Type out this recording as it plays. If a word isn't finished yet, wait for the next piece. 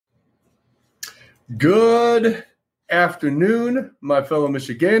Good afternoon, my fellow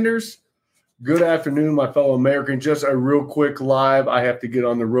Michiganders. Good afternoon, my fellow Americans. Just a real quick live. I have to get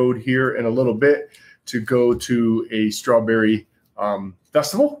on the road here in a little bit to go to a strawberry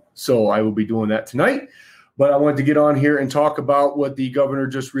festival. So I will be doing that tonight. But I wanted to get on here and talk about what the governor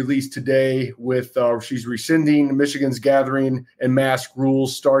just released today with she's rescinding Michigan's gathering and mask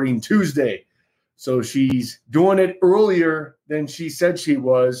rules starting Tuesday. So she's doing it earlier than she said she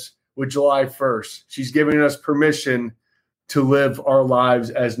was with July 1st. She's giving us permission to live our lives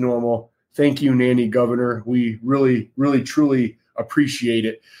as normal. Thank you, Nanny Governor. We really, really, truly appreciate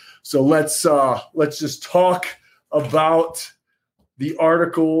it. So let's just talk about the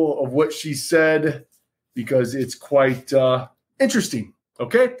article of what she said, because it's quite interesting.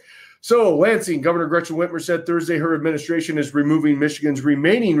 Okay. So Lansing, Governor Gretchen Whitmer said Thursday her administration is removing Michigan's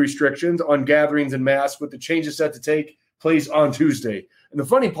remaining restrictions on gatherings and masks, with the changes set to take place on Tuesday. And the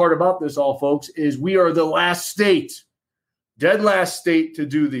funny part about this all, folks, is we are the last state, dead last state to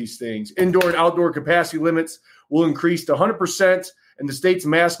do these things. Indoor and outdoor capacity limits will increase to 100%, and the state's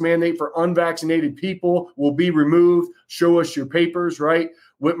mask mandate for unvaccinated people will be removed. Show us your papers, right?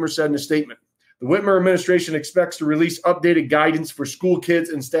 Whitmer said in a statement. The Whitmer administration expects to release updated guidance for school kids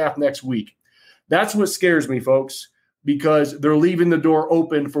and staff next week. That's what scares me, folks, because they're leaving the door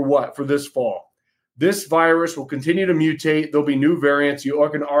open for what? For this fall. This virus will continue to mutate. There'll be new variants. You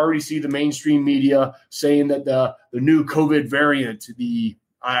can already see the mainstream media saying that the new COVID variant,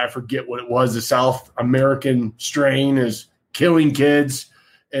 I forget what it was, the South American strain, is killing kids.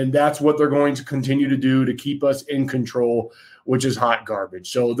 And that's what they're going to continue to do to keep us in control, which is hot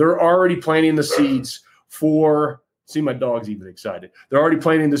garbage. So they're already planting the seeds for, see, my dog's even excited. They're already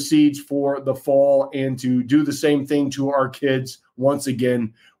planting the seeds for the fall and to do the same thing to our kids once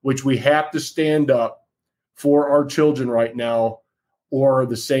again, which we have to stand up for our children right now, or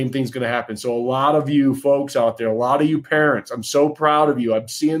the same thing's going to happen. So a lot of you folks out there, a lot of you parents, I'm so proud of you. I'm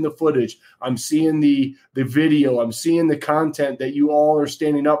seeing the footage. I'm seeing the video. I'm seeing the content that you all are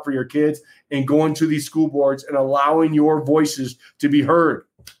standing up for your kids and going to these school boards and allowing your voices to be heard.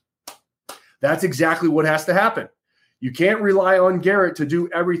 That's exactly what has to happen. You can't rely on Garrett to do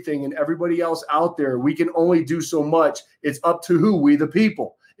everything and everybody else out there. We can only do so much. It's up to who? We the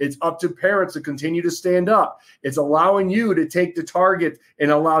people. It's up to parents to continue to stand up. It's allowing you to take the target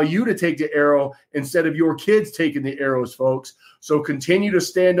and allow you to take the arrow instead of your kids taking the arrows, folks. So continue to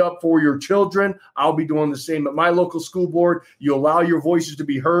stand up for your children. I'll be doing the same at my local school board. You allow your voices to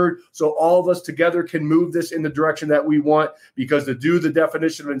be heard so all of us together can move this in the direction that we want, because to do the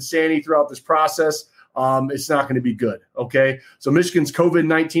definition of insanity throughout this process, it's not going to be good. Okay. So Michigan's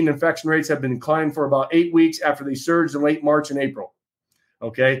COVID-19 infection rates have been declining for about 8 weeks after they surged in late March and April.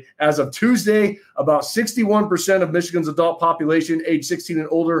 Okay. As of Tuesday, about 61% of Michigan's adult population age 16 and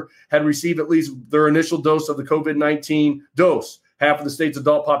older had received at least their initial dose of the COVID-19 dose. Half of the state's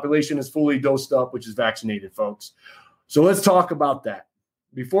adult population is fully dosed up, which is vaccinated, folks. So let's talk about that.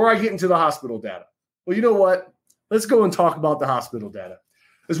 Before I get into the hospital data, well, you know what? Let's go and talk about the hospital data.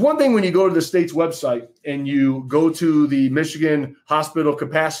 There's one thing when you go to the state's website and you go to the Michigan hospital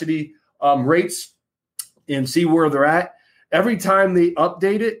capacity rates and see where they're at. Every time they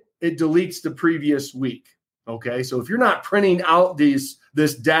update it, it deletes the previous week. Okay, so if you're not printing out this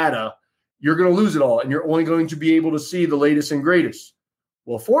data, you're going to lose it all, and you're only going to be able to see the latest and greatest.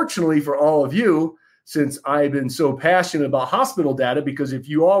 Well, fortunately for all of you, since I've been so passionate about hospital data, because if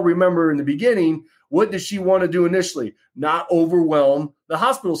you all remember in the beginning, what did she want to do initially? Not overwhelm the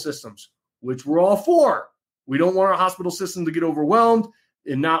hospital systems, which we're all for. We don't want our hospital system to get overwhelmed.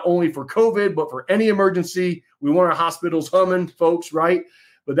 And not only for COVID, but for any emergency. We want our hospitals humming, folks, right?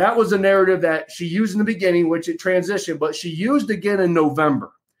 But that was a narrative that she used in the beginning, which it transitioned, but she used again in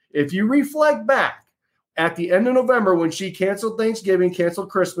November. If you reflect back at the end of November, when she canceled Thanksgiving,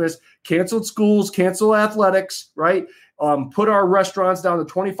 canceled Christmas, canceled schools, canceled athletics, right? Put our restaurants down to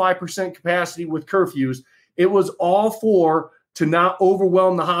 25% capacity with curfews. It was all to not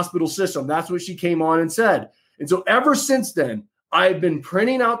overwhelm the hospital system. That's what she came on and said. And so ever since then, I've been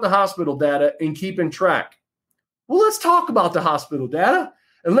printing out the hospital data and keeping track. Well, let's talk about the hospital data,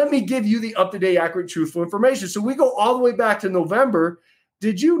 and let me give you the up-to-date, accurate, truthful information. So we go all the way back to November.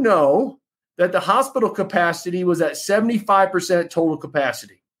 Did you know that the hospital capacity was at 75% total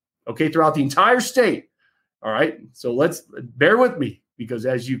capacity? Okay, throughout the entire state. All right, so let's bear with me, because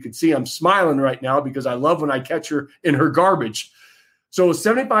as you can see, I'm smiling right now because I love when I catch her in her garbage. So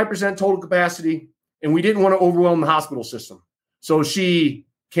 75% total capacity, and we didn't want to overwhelm the hospital system. So she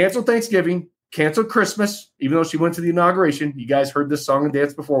canceled Thanksgiving, canceled Christmas, even though she went to the inauguration. You guys heard this song and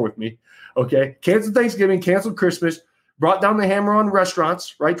dance before with me. Okay. Canceled Thanksgiving, canceled Christmas, brought down the hammer on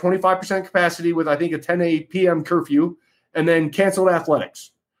restaurants, right? 25% capacity with, I think, a 10 p.m. curfew, and then canceled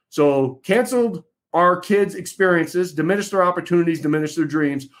athletics. So canceled our kids' experiences, diminished their opportunities, diminished their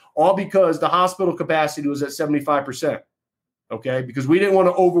dreams, all because the hospital capacity was at 75%, okay? Because we didn't want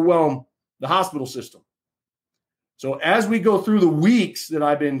to overwhelm the hospital system. So as we go through the weeks that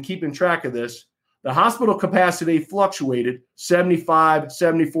I've been keeping track of this, the hospital capacity fluctuated 75,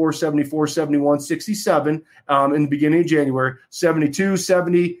 74, 74, 71, 67 in the beginning of January, 72,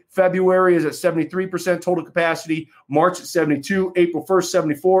 70. February is at 73% total capacity. March at 72, April 1st,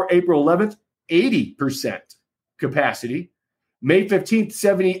 74, April 11th, 80% capacity. May 15th,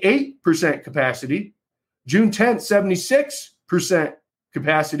 78% capacity. June 10th, 76%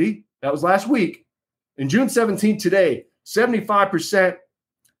 capacity. That was last week. And June 17th today, 75%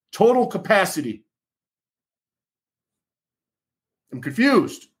 total capacity. I'm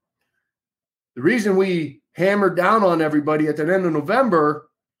confused. The reason we hammered down on everybody at the end of November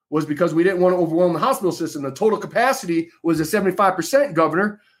was because we didn't want to overwhelm the hospital system. The total capacity was at 75%,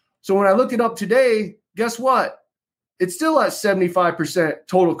 Governor. So when I look it up today, guess what? It's still at 75%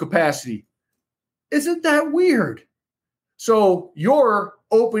 total capacity. Isn't that weird? So you're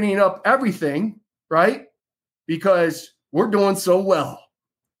opening up everything, right? Because we're doing so well.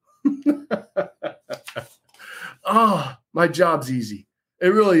 My job's easy. It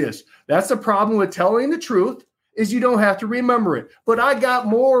really is. That's the problem with telling the truth, is you don't have to remember it. But I got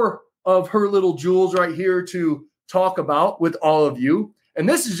more of her little jewels right here to talk about with all of you. And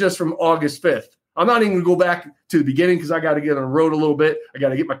this is just from August 5th. I'm not even going to go back to the beginning because I got to get on the road a little bit. I got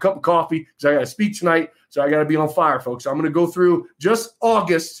to get my cup of coffee because I got to speak tonight. So I got to be on fire, folks. So I'm going to go through just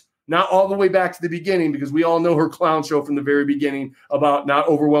August, not all the way back to the beginning, because we all know her clown show from the very beginning about not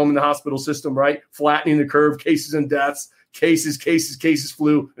overwhelming the hospital system, right? Flattening the curve, cases and deaths, cases,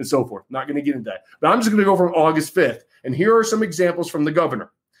 flu, and so forth. Not going to get into that. But I'm just going to go from August 5th. And here are some examples from the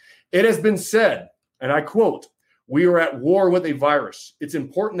governor. It has been said, and I quote, "We are at war with a virus. It's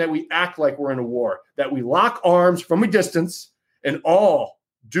important that we act like we're in a war, that we lock arms from a distance and all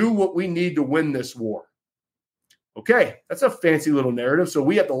do what we need to win this war." Okay, that's a fancy little narrative. So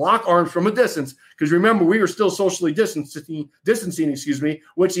we have to lock arms from a distance because remember, we are still socially distancing,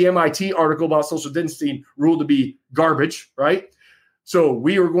 which the MIT article about social distancing ruled to be garbage, right? So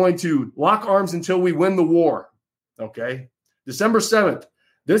we are going to lock arms until we win the war. Okay, December 7th.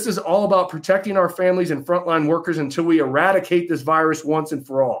 This is all about protecting our families and frontline workers until we eradicate this virus once and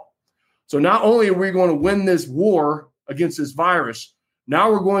for all. So not only are we going to win this war against this virus, now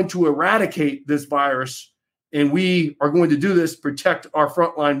we're going to eradicate this virus. And we are going to do this, protect our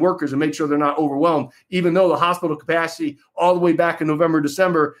frontline workers and make sure they're not overwhelmed, even though the hospital capacity all the way back in November,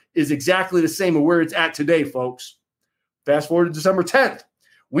 December is exactly the same as where it's at today, folks. Fast forward to December 10th.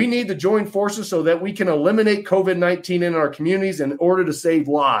 We need to join forces so that we can eliminate COVID-19 in our communities in order to save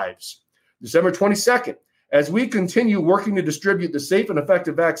lives. December 22nd, as we continue working to distribute the safe and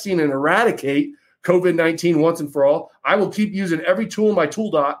effective vaccine and eradicate COVID-19 once and for all, I will keep using every tool in my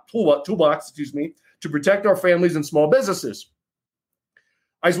toolbox, to protect our families and small businesses.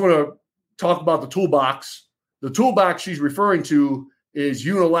 I just want to talk about the toolbox. The toolbox she's referring to is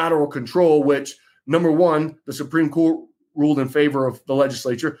unilateral control, which, number one, the Supreme Court ruled in favor of the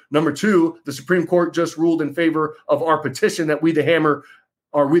legislature. Number two, the Supreme Court just ruled in favor of our petition that we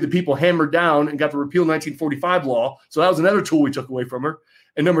the people hammered down and got the repeal 1945 law. So that was another tool we took away from her.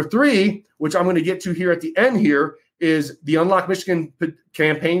 And number three, which I'm going to get to here at the end here, is the Unlock Michigan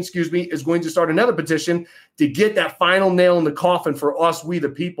campaign, is going to start another petition to get that final nail in the coffin for us, we the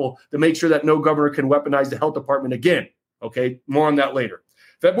people, to make sure that no governor can weaponize the health department again. Okay, more on that later.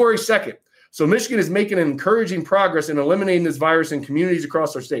 February 2nd. So Michigan is making an encouraging progress in eliminating this virus in communities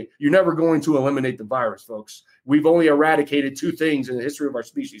across our state. You're never going to eliminate the virus, folks. We've only eradicated two things in the history of our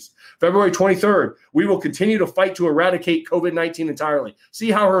species. February 23rd, we will continue to fight to eradicate COVID-19 entirely. See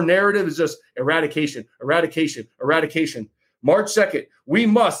how her narrative is just eradication, eradication, eradication. March 2nd, we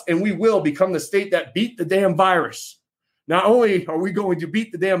must and we will become the state that beat the damn virus. Not only are we going to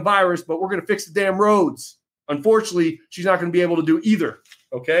beat the damn virus, but we're going to fix the damn roads. Unfortunately, she's not going to be able to do either,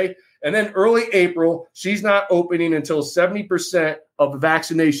 okay? And then early April, she's not opening until 70% of the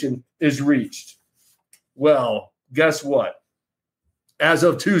vaccination is reached. Well, guess what? As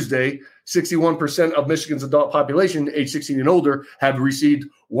of Tuesday, 61% of Michigan's adult population, age 16 and older, have received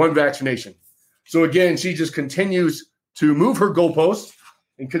one vaccination. So again, she just continues to move her goalposts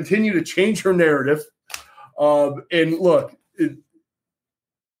and continue to change her narrative. And look, the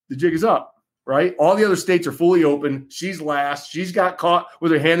jig is up. Right? All the other states are fully open. She's last. She's got caught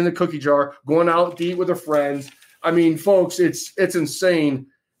with her hand in the cookie jar, going out to eat with her friends. I mean, folks, it's insane.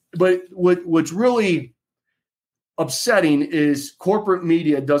 But what's really upsetting is corporate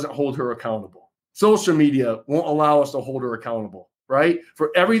media doesn't hold her accountable. Social media won't allow us to hold her accountable, right?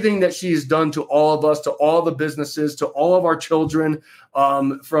 For everything that she has done to all of us, to all the businesses, to all of our children,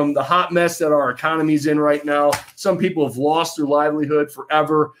 from the hot mess that our economy is in right now. Some people have lost their livelihood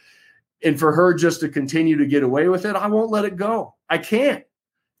forever. And for her just to continue to get away with it, I won't let it go. I can't.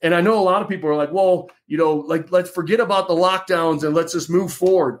 And I know a lot of people are like, well, let's forget about the lockdowns and let's just move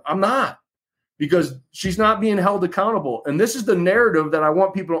forward. I'm not, because she's not being held accountable. And this is the narrative that I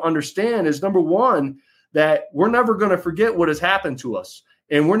want people to understand is, number one, that we're never going to forget what has happened to us.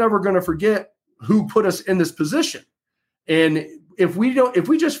 And we're never going to forget who put us in this position. And if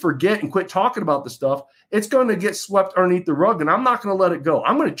we just forget and quit talking about the stuff, it's going to get swept underneath the rug. And I'm not going to let it go.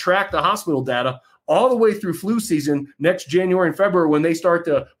 I'm going to track the hospital data all the way through flu season next January and February when they start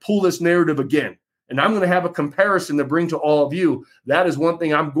to pull this narrative again. And I'm going to have a comparison to bring to all of you. That is one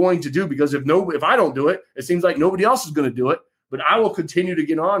thing I'm going to do, because if I don't do it, it seems like nobody else is going to do it. But I will continue to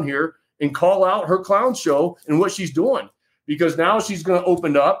get on here and call out her clown show and what she's doing, because now she's going to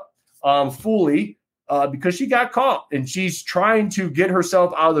open up fully because she got caught, and she's trying to get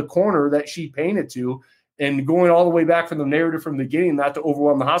herself out of the corner that she painted to, and going all the way back from the narrative from the beginning, not to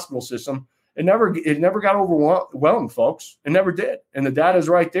overwhelm the hospital system. It never got overwhelmed, folks. It never did. And the data is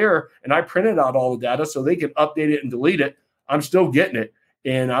right there. And I printed out all the data so they can update it and delete it. I'm still getting it.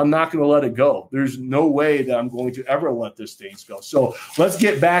 And I'm not going to let it go. There's no way that I'm going to ever let this thing go. So let's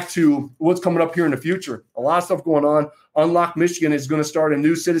get back to what's coming up here in the future. A lot of stuff going on. Unlock Michigan is going to start a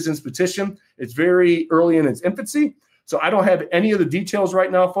new citizens petition. It's very early in its infancy. So I don't have any of the details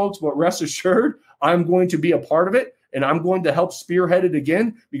right now, folks, but rest assured, I'm going to be a part of it. And I'm going to help spearhead it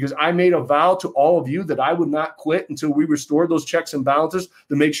again, because I made a vow to all of you that I would not quit until we restored those checks and balances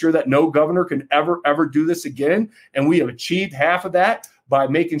to make sure that no governor can ever do this again. And we have achieved half of that by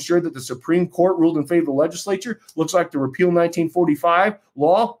making sure that the Supreme Court ruled in favor of the legislature. Looks like the repeal 1945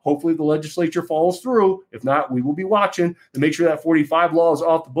 law. Hopefully the legislature follows through. If not, we will be watching to make sure that 45 law is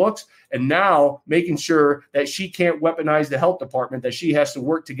off the books. And now making sure that she can't weaponize the health department, that she has to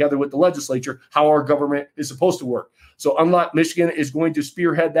work together with the legislature, how our government is supposed to work. So Unlock Michigan is going to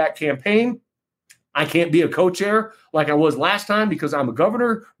spearhead that campaign. I can't be a co-chair like I was last time because I'm a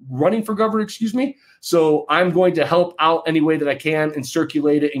governor, running for governor, So I'm going to help out any way that I can and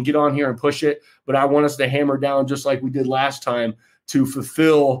circulate it and get on here and push it. But I want us to hammer down, just like we did last time, to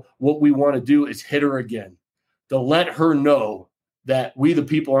fulfill what we want to do is hit her again, to let her know that we, the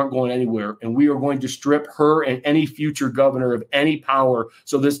people, aren't going anywhere, and we are going to strip her and any future governor of any power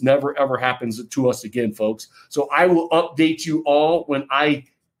so this never, ever happens to us again, folks. So I will update you all when I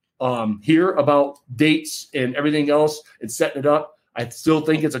hear about dates and everything else and setting it up. I still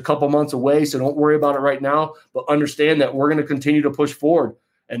think it's a couple months away, so don't worry about it right now, but understand that we're going to continue to push forward.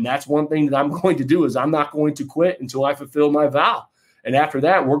 And that's one thing that I'm going to do is I'm not going to quit until I fulfill my vow. And after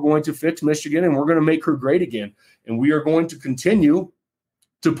that, we're going to fix Michigan and we're going to make her great again. And we are going to continue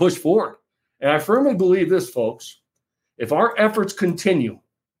to push forward. And I firmly believe this, folks. If our efforts continue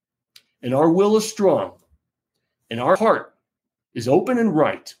and our will is strong and our heart is open and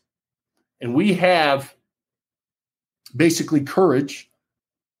right, and we have basically courage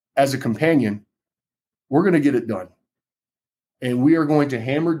as a companion, we're going to get it done. And we are going to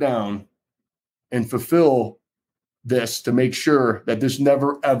hammer down and fulfill this to make sure that this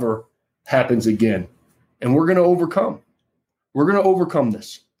never, ever happens again. And we're going to overcome. We're going to overcome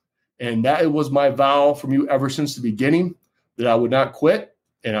this. And that was my vow from you ever since the beginning, that I would not quit.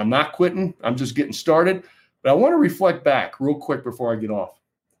 And I'm not quitting. I'm just getting started. But I want to reflect back real quick before I get off.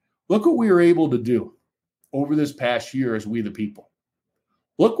 Look what we were able to do over this past year as we the people.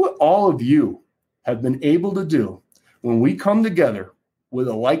 Look what all of you have been able to do when we come together with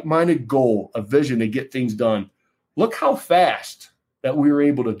a like-minded goal, a vision to get things done. Look how fast that we were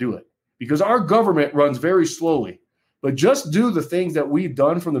able to do it, because our government runs very slowly. But just do the things that we've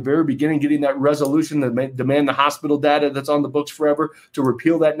done from the very beginning, getting that resolution to demand the hospital data that's on the books forever, to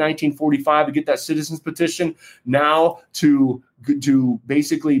repeal that 1945, to get that citizens petition, now to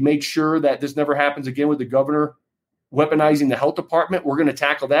basically make sure that this never happens again with the governor weaponizing the health department. We're going to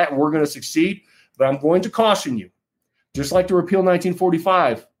tackle that and we're going to succeed. But I'm going to caution you, just like to repeal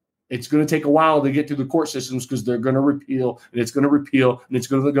 1945, it's going to take a while to get through the court systems because they're going to repeal and it's going to repeal and it's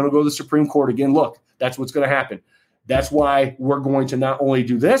going to go to the Supreme Court again. Look, that's what's going to happen. That's why we're going to not only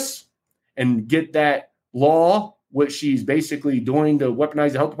do this and get that law, what she's basically doing to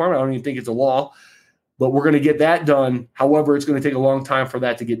weaponize the health department. I don't even think it's a law, but we're going to get that done. However, it's going to take a long time for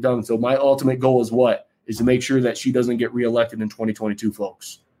that to get done. So my ultimate goal is what? Is to make sure that she doesn't get reelected in 2022,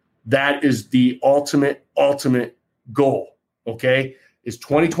 folks. That is the ultimate goal, okay? Is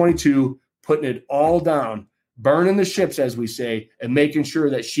 2022, putting it all down burning the ships, as we say, and making sure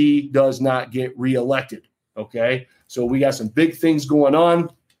that she does not get reelected. Okay. So we got some big things going on.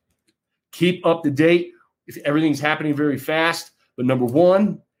 Keep up to date. If everything's happening very fast. But number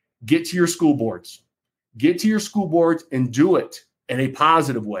one, get to your school boards. Get to your school boards and do it in a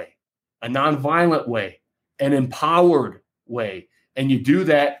positive way, a nonviolent way, an empowered way. And you do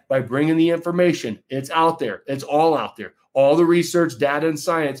that by bringing the information. It's out there. It's all out there. All the research, data, and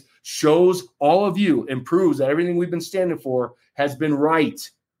science shows all of you and proves that everything we've been standing for has been right.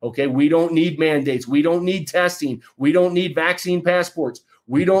 Okay, we don't need mandates. We don't need testing. We don't need vaccine passports.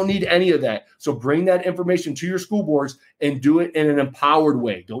 We don't need any of that. So bring that information to your school boards and do it in an empowered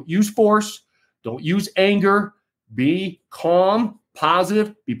way. Don't use force. Don't use anger. Be calm,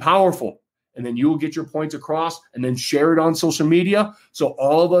 positive, be powerful. And then you will get your points across and then share it on social media so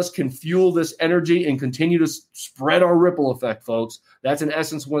all of us can fuel this energy and continue to spread our ripple effect, folks. That's in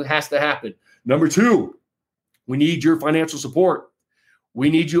essence what has to happen. Number two, we need your financial support. We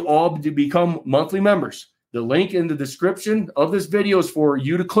need you all to become monthly members. The link in the description of this video is for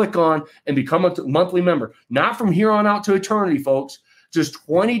you to click on and become a monthly member. Not from here on out to eternity, folks. Just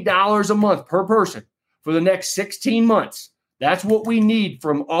 $20 a month per person for the next 16 months. That's what we need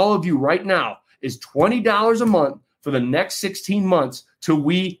from all of you right now is $20 a month for the next 16 months till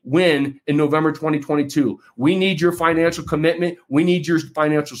we win in November 2022. We need your financial commitment. We need your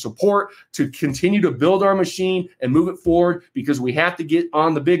financial support to continue to build our machine and move it forward because we have to get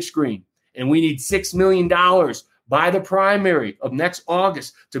on the big screen. And we need $6 million by the primary of next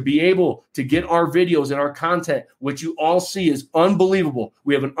August to be able to get our videos and our content, which you all see is unbelievable.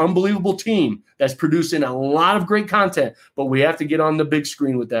 We have an unbelievable team that's producing a lot of great content, but we have to get on the big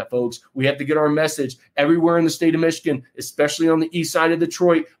screen with that, folks. We have to get our message everywhere in the state of Michigan, especially on the east side of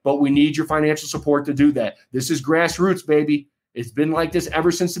Detroit, but we need your financial support to do that. This is grassroots, baby. It's been like this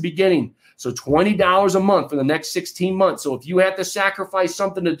ever since the beginning. So $20 a month for the next 16 months. So if you have to sacrifice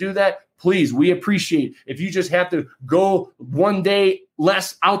something to do that, please, we appreciate. If you just have to go one day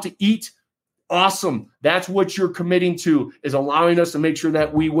less out to eat, awesome. That's what you're committing to, is allowing us to make sure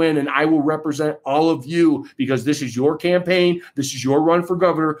that we win. And I will represent all of you because this is your campaign. This is your run for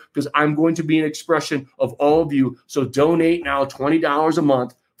governor because I'm going to be an expression of all of you. So donate now $20 a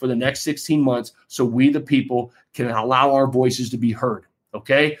month for the next 16 months so we, the people, can allow our voices to be heard.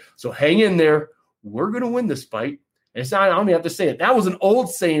 Okay? So hang in there. We're going to win this fight. And it's not, I don't even have to say it. That was an old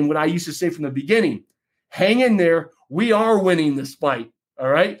saying, what I used to say from the beginning. Hang in there. We are winning this fight. All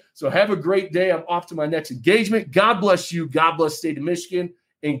right? So have a great day. I'm off to my next engagement. God bless you. God bless the state of Michigan.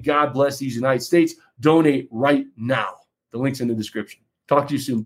 And God bless these United States. Donate right now. The link's in the description. Talk to you soon.